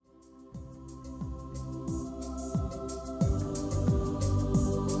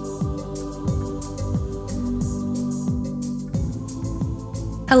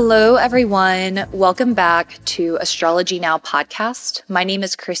Hello, everyone. Welcome back to Astrology Now podcast. My name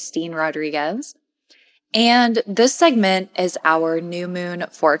is Christine Rodriguez, and this segment is our new moon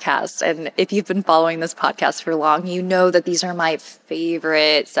forecast. And if you've been following this podcast for long, you know that these are my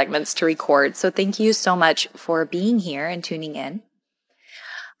favorite segments to record. So thank you so much for being here and tuning in.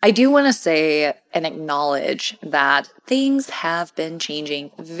 I do want to say and acknowledge that things have been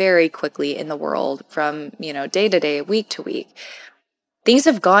changing very quickly in the world from, day to day, week to week. Things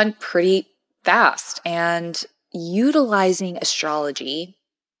have gone pretty fast, and utilizing astrology,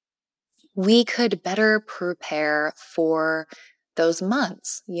 we could better prepare for those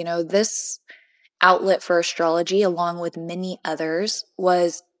months. This outlet for astrology, along with many others,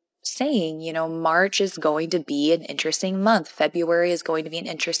 was saying, March is going to be an interesting month. February is going to be an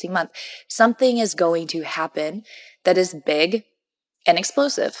interesting month. Something is going to happen that is big and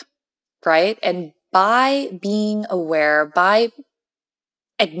explosive, right? And by being aware, by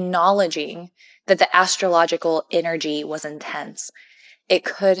acknowledging that the astrological energy was intense, it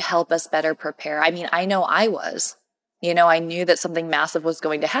could help us better prepare. I mean, I know I was. I knew that something massive was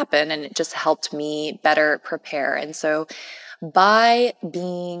going to happen, and it just helped me better prepare. And so by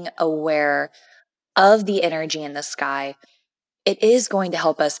being aware of the energy in the sky, it is going to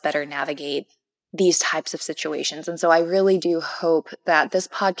help us better navigate these types of situations. And so I really do hope that this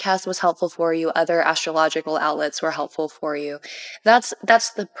podcast was helpful for you. Other astrological outlets were helpful for you. That's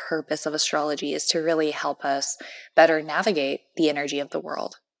the purpose of astrology, is to really help us better navigate the energy of the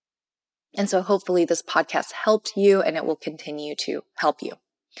world. And so hopefully this podcast helped you, and it will continue to help you.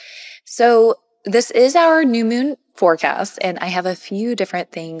 So this is our new moon forecast, and I have a few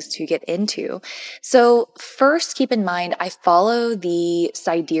different things to get into. So first, keep in mind, I follow the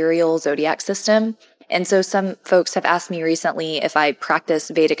sidereal zodiac system. And so some folks have asked me recently if I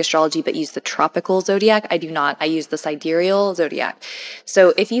practice Vedic astrology but use the tropical zodiac. I do not. I use the sidereal zodiac.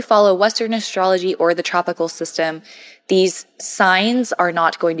 So if you follow Western astrology or the tropical system, these signs are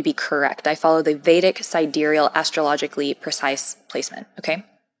not going to be correct. I follow the Vedic sidereal astrologically precise placement, okay?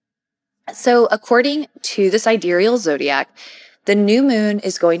 So according to the sidereal zodiac, the new moon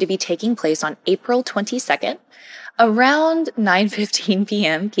is going to be taking place on April 22nd around 9:15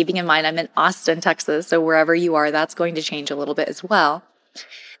 p.m. Keeping in mind I'm in Austin, Texas, so wherever you are, that's going to change a little bit as well.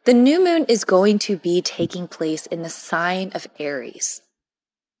 The new moon is going to be taking place in the sign of Aries.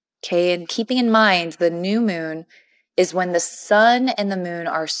 Okay, and keeping in mind the new moon is when the sun and the moon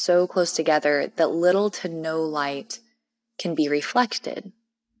are so close together that little to no light can be reflected.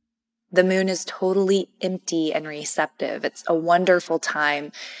 The moon is totally empty and receptive. It's a wonderful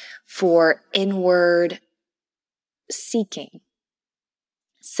time for inward seeking,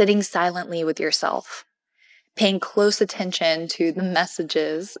 sitting silently with yourself, paying close attention to the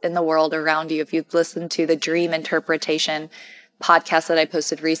messages in the world around you. If you've listened to the dream interpretation podcast that I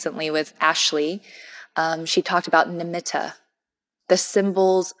posted recently with Ashley, she talked about nimitta, the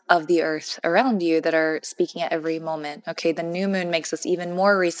symbols of the earth around you that are speaking at every moment. Okay, the new moon makes us even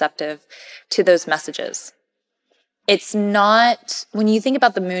more receptive to those messages. It's not, when you think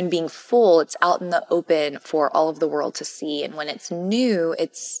about the moon being full, it's out in the open for all of the world to see. And when it's new,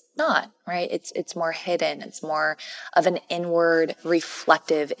 it's not, right? It's more hidden. It's more of an inward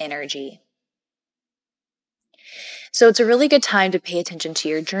reflective energy. So it's a really good time to pay attention to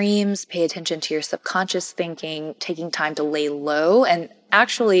your dreams, pay attention to your subconscious thinking, taking time to lay low. And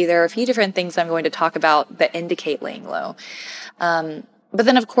actually, there are a few different things I'm going to talk about that indicate laying low. But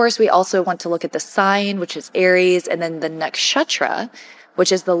then, of course, we also want to look at the sign, which is Aries, and then the nakshatra,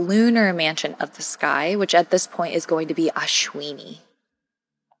 which is the lunar mansion of the sky, which at this point is going to be Ashwini.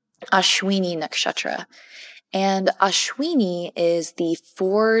 Ashwini nakshatra. And Ashwini is the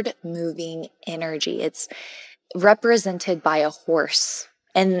forward moving energy. It's represented by a horse.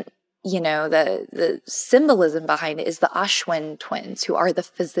 And, the symbolism behind it is the Ashwin twins, who are the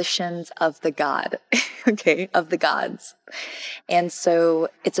physicians of the god, okay, of the gods. And so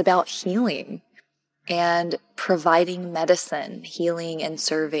it's about healing and providing medicine, healing and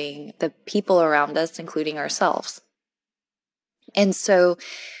serving the people around us, including ourselves. And so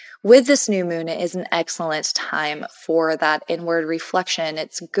with this new moon, it is an excellent time for that inward reflection.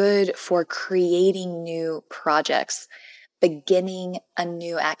 It's good for creating new projects, beginning a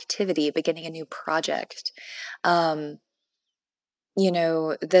new activity, beginning a new project. The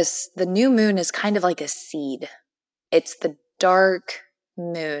new moon is kind of like a seed. It's the dark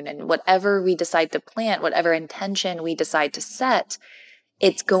moon, and whatever we decide to plant, whatever intention we decide to set,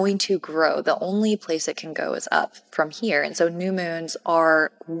 it's going to grow. The only place it can go is up from here. And so new moons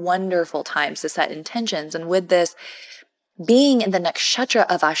are wonderful times to set intentions. And with this being in the nakshatra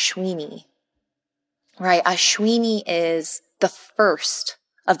of Ashwini, right? Ashwini is the first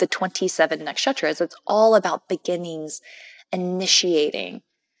of the 27 nakshatras. It's all about beginnings, initiating,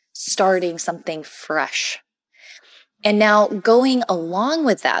 starting something fresh. And now going along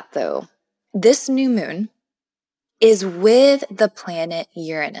with that, though, this new moon is with the planet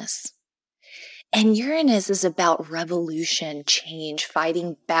Uranus. And Uranus is about revolution, change,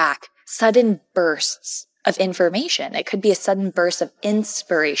 fighting back, sudden bursts of information. It could be a sudden burst of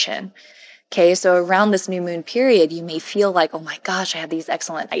inspiration. Okay, so around this new moon period, you may feel like, oh my gosh, I have these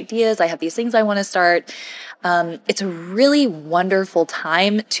excellent ideas. I have these things I want to start. It's a really wonderful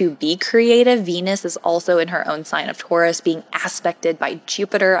time to be creative. Venus is also in her own sign of Taurus, being aspected by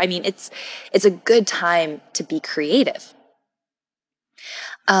Jupiter. I mean, it's a good time to be creative.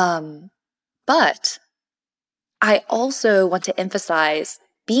 But I also want to emphasize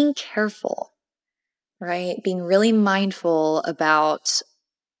being careful, right? Being really mindful about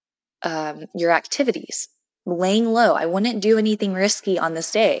your activities, laying low. I wouldn't do anything risky on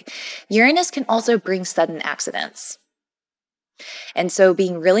this day. Uranus can also bring sudden accidents. And so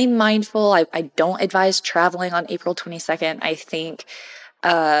being really mindful, I don't advise traveling on April 22nd. I think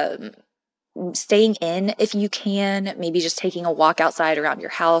staying in if you can, maybe just taking a walk outside around your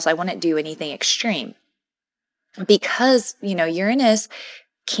house. I wouldn't do anything extreme because, Uranus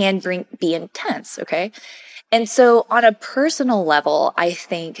can be intense, okay? And so on a personal level, I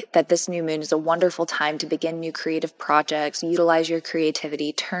think that this new moon is a wonderful time to begin new creative projects, utilize your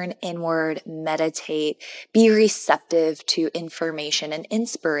creativity, turn inward, meditate, be receptive to information and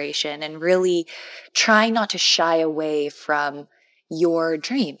inspiration, and really try not to shy away from your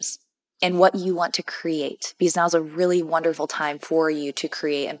dreams and what you want to create, because now's a really wonderful time for you to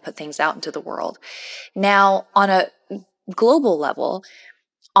create and put things out into the world. Now, on a global level,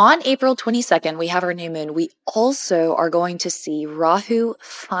 on April 22nd, we have our new moon. We also are going to see Rahu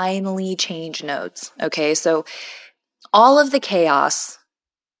finally change nodes. Okay, so all of the chaos,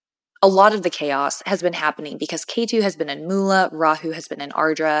 a lot of the chaos has been happening because Ketu has been in Mula, Rahu has been in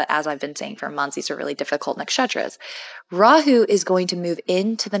Ardra. As I've been saying for months, these are really difficult nakshatras. Rahu is going to move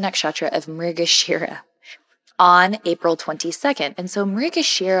into the nakshatra of Mrigashira on April 22nd. And so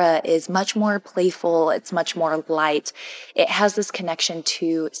Mrigashira is much more playful. It's much more light. It has this connection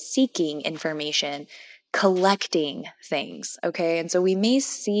to seeking information, collecting things. Okay. And so we may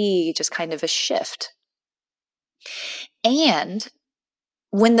see just kind of a shift. And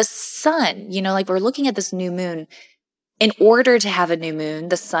when the sun, like we're looking at this new moon, in order to have a new moon,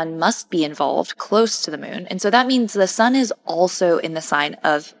 the sun must be involved close to the moon. And so that means the sun is also in the sign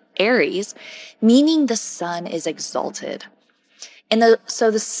of Aries, meaning the sun is exalted. And so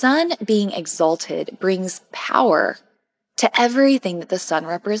the sun being exalted brings power to everything that the sun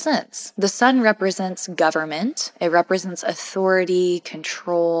represents. The sun represents government. It represents authority,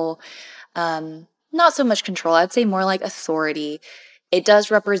 control, not so much control. I'd say more like authority. It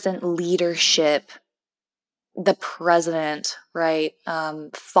does represent leadership, the president, right?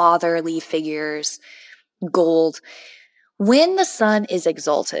 Fatherly figures, gold. When the sun is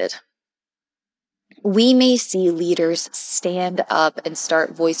exalted, we may see leaders stand up and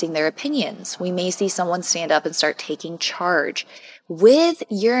start voicing their opinions. We may see someone stand up and start taking charge. With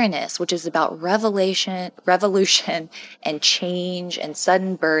Uranus, which is about revolution and change and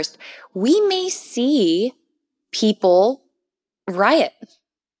sudden burst, we may see people riot.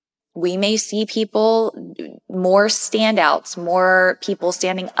 We may see people, more standouts, more people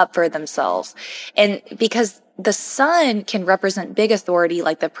standing up for themselves. And because the sun can represent big authority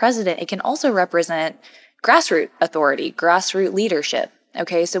like the president, it can also represent grassroots authority, grassroots leadership.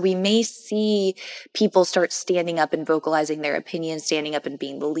 Okay, so we may see people start standing up and vocalizing their opinions, standing up and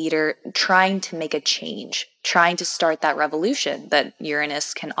being the leader, trying to make a change, trying to start that revolution that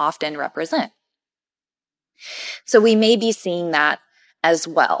Uranus can often represent. So we may be seeing that as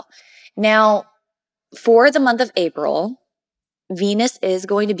well. Now, for the month of April, Venus is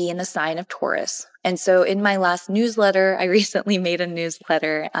going to be in the sign of Taurus. And so in my last newsletter, I recently made a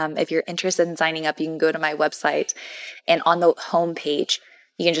newsletter. If you're interested in signing up, you can go to my website, and on the homepage,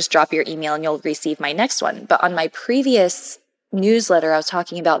 you can just drop your email and you'll receive my next one. But on my previous newsletter, I was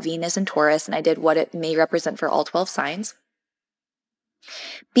talking about Venus and Taurus, and I did what it may represent for all 12 signs.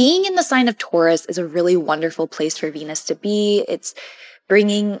 Being in the sign of Taurus is a really wonderful place for Venus to be. It's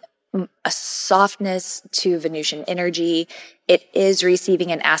bringing a softness to Venusian energy. It is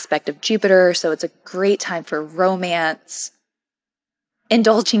receiving an aspect of Jupiter, so it's a great time for romance,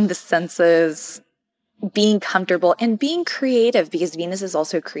 indulging the senses, being comfortable, and being creative, because Venus is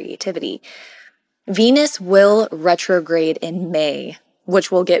also creativity. Venus will retrograde in May, which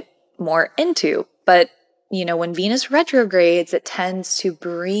we'll get more into, but when Venus retrogrades, it tends to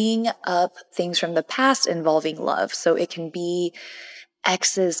bring up things from the past involving love. So it can be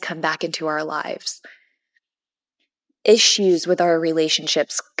exes come back into our lives. Issues with our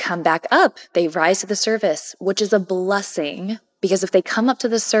relationships come back up. They rise to the surface, which is a blessing, because if they come up to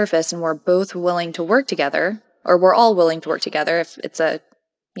the surface and we're both willing to work together, or we're all willing to work together, if it's a,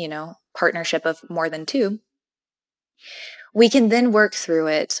 partnership of more than two, we can then work through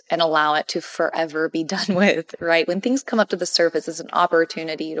it and allow it to forever be done with, right? When things come up to the surface, it's an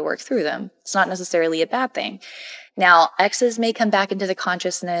opportunity to work through them. It's not necessarily a bad thing. Now, exes may come back into the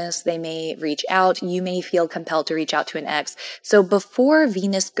consciousness. They may reach out. You may feel compelled to reach out to an ex. So before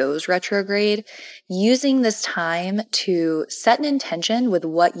Venus goes retrograde, using this time to set an intention with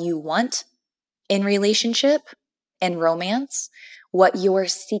what you want in relationship and romance, what you're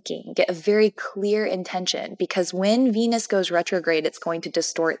seeking. Get a very clear intention, because when Venus goes retrograde, it's going to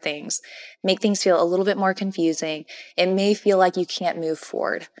distort things, make things feel a little bit more confusing. It may feel like you can't move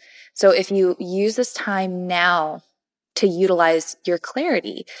forward. So if you use this time now to utilize your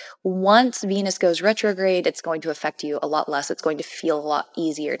clarity, once Venus goes retrograde, it's going to affect you a lot less. It's going to feel a lot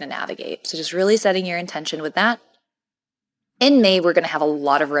easier to navigate. So just really setting your intention with that. In May, we're going to have a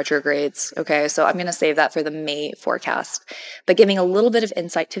lot of retrogrades, okay? So I'm going to save that for the May forecast, but giving a little bit of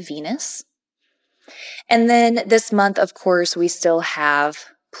insight to Venus. And then this month, of course, we still have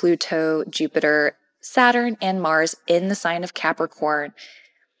Pluto, Jupiter, Saturn, and Mars in the sign of Capricorn.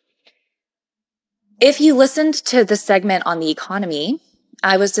 If you listened to the segment on the economy,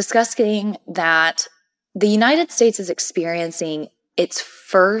 I was discussing that the United States is experiencing its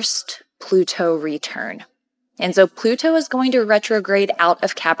first Pluto return. And so Pluto is going to retrograde out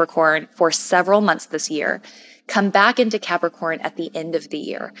of Capricorn for several months this year, come back into Capricorn at the end of the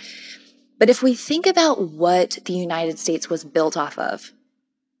year. But if we think about what the United States was built off of,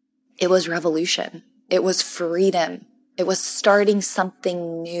 it was revolution. It was freedom. It was starting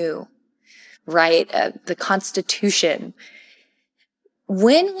something new, right? The Constitution.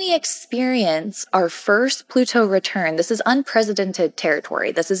 When we experience our first Pluto return, this is unprecedented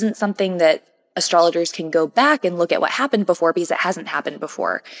territory. This isn't something that astrologers can go back and look at what happened before, because it hasn't happened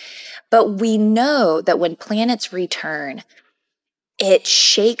before. But we know that when planets return, it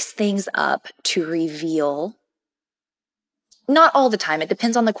shakes things up to reveal, not all the time, it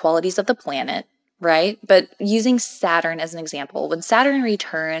depends on the qualities of the planet, right? But using Saturn as an example, when Saturn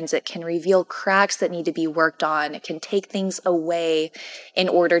returns, it can reveal cracks that need to be worked on. It can take things away in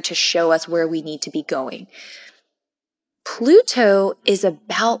order to show us where we need to be going. Pluto is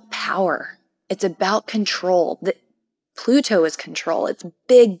about power. It's about control. Pluto is control. It's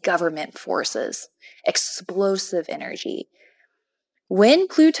big government forces, explosive energy. When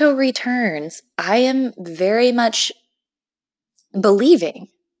Pluto returns, I am very much believing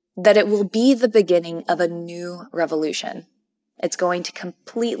that it will be the beginning of a new revolution. It's going to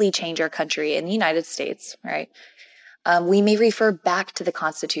completely change our country in the United States, right? We may refer back to the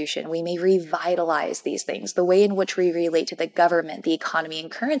Constitution. We may revitalize these things. The way in which we relate to the government, the economy,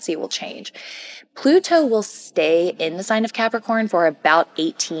 and currency will change. Pluto will stay in the sign of Capricorn for about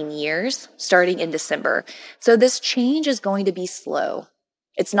 18 years, starting in December. So this change is going to be slow.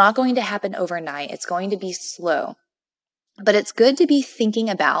 It's not going to happen overnight. It's going to be slow. But it's good to be thinking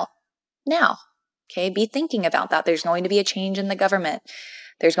about now. Okay, be thinking about that. There's going to be a change in the government.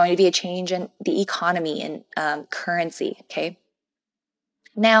 There's going to be a change in the economy and currency, okay?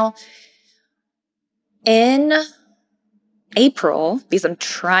 Now, in April, because I'm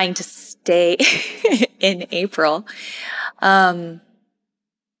trying to stay in April,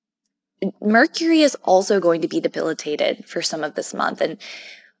 Mercury is also going to be debilitated for some of this month. And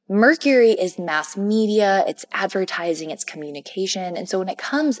Mercury is mass media, it's advertising, it's communication. And so when it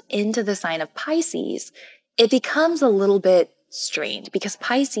comes into the sign of Pisces, it becomes a little bit strained, because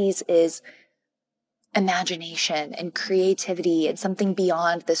Pisces is imagination and creativity and something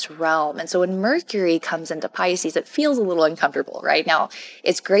beyond this realm. And so when Mercury comes into Pisces, it feels a little uncomfortable, right? Now,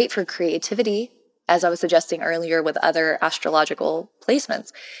 it's great for creativity, as I was suggesting earlier with other astrological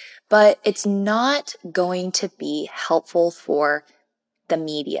placements, but it's not going to be helpful for the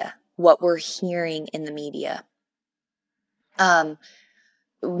media, what we're hearing in the media,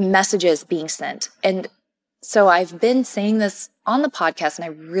 messages being sent. And so I've been saying this on the podcast, and I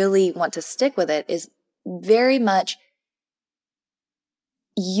really want to stick with it, is very much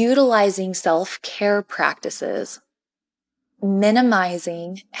utilizing self-care practices,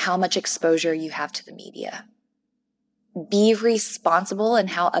 minimizing how much exposure you have to the media. Be responsible in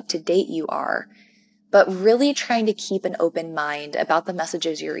how up-to-date you are, but really trying to keep an open mind about the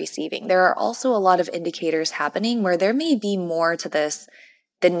messages you're receiving. There are also a lot of indicators happening where there may be more to this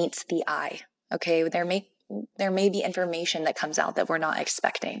than meets the eye. Okay, there may there may be information that comes out that we're not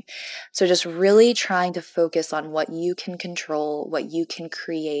expecting. So just really trying to focus on what you can control, what you can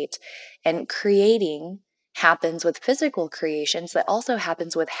create. And creating happens with physical creations, that also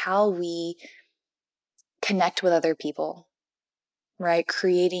happens with how we connect with other people, right?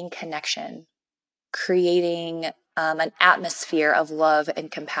 Creating connection, creating an atmosphere of love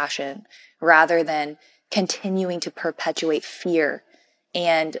and compassion, rather than continuing to perpetuate fear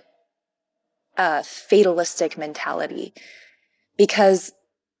and fatalistic mentality. Because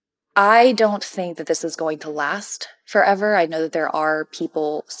I don't think that this is going to last forever. I know that there are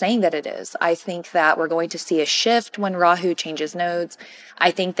people saying that it is. I think that we're going to see a shift when Rahu changes nodes.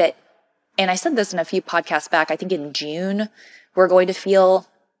 I think that, and I said this in a few podcasts back, I think in June, we're going to feel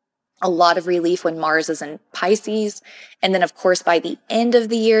a lot of relief when Mars is in Pisces. And then, of course, by the end of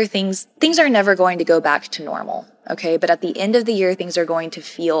the year, things are never going to go back to normal. Okay. But at the end of the year, things are going to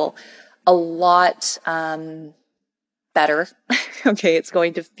feel a lot better. Okay. It's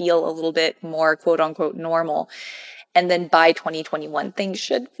going to feel a little bit more quote unquote normal. And then by 2021, things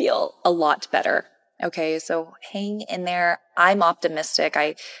should feel a lot better. Okay. So hang in there. I'm optimistic.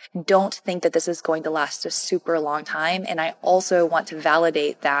 I don't think that this is going to last a super long time. And I also want to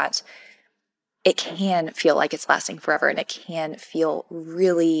validate that it can feel like it's lasting forever, and it can feel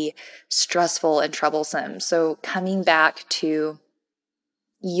really stressful and troublesome. So coming back to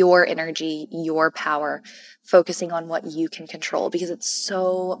your energy, your power, focusing on what you can control, because it's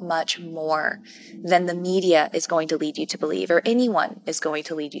so much more than the media is going to lead you to believe, or anyone is going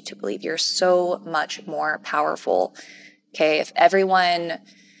to lead you to believe. You're so much more powerful. Okay. If everyone,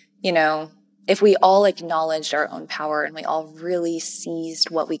 if we all acknowledged our own power and we all really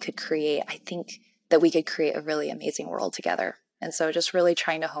seized what we could create, I think that we could create a really amazing world together. And so just really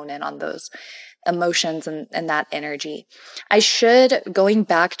trying to hone in on those emotions and that energy. Going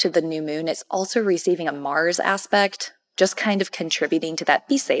back to the new moon, it's also receiving a Mars aspect, just kind of contributing to that.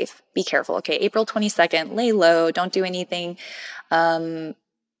 Be safe, be careful. Okay, April 22nd, lay low, don't do anything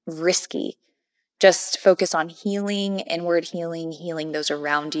risky. Just focus on healing, inward healing those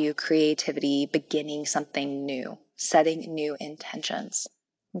around you, creativity, beginning something new, setting new intentions.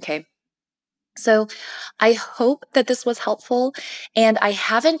 Okay. So I hope that this was helpful, and I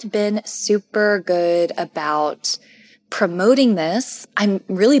haven't been super good about promoting this. I'm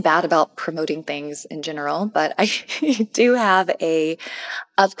really bad about promoting things in general, but I do have a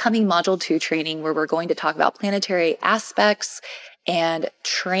upcoming Module 2 training where we're going to talk about planetary aspects and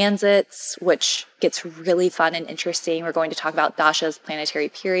transits, which gets really fun and interesting. We're going to talk about dashas, planetary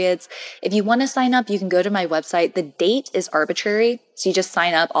periods. If you want to sign up, you can go to my website. The date is arbitrary, so you just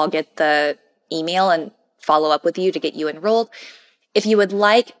sign up. I'll get the email and follow up with you to get you enrolled. If you would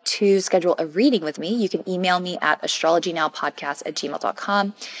like to schedule a reading with me, you can email me at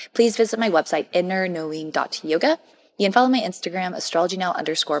astrologynowpodcast@gmail.com. Please visit my website, innerknowing.yoga. You can follow my Instagram,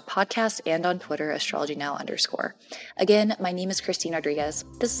 astrologynow_podcast, and on Twitter, astrologynow_. Again, my name is Christine Rodriguez.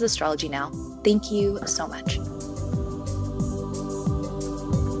 This is Astrology Now. Thank you so much.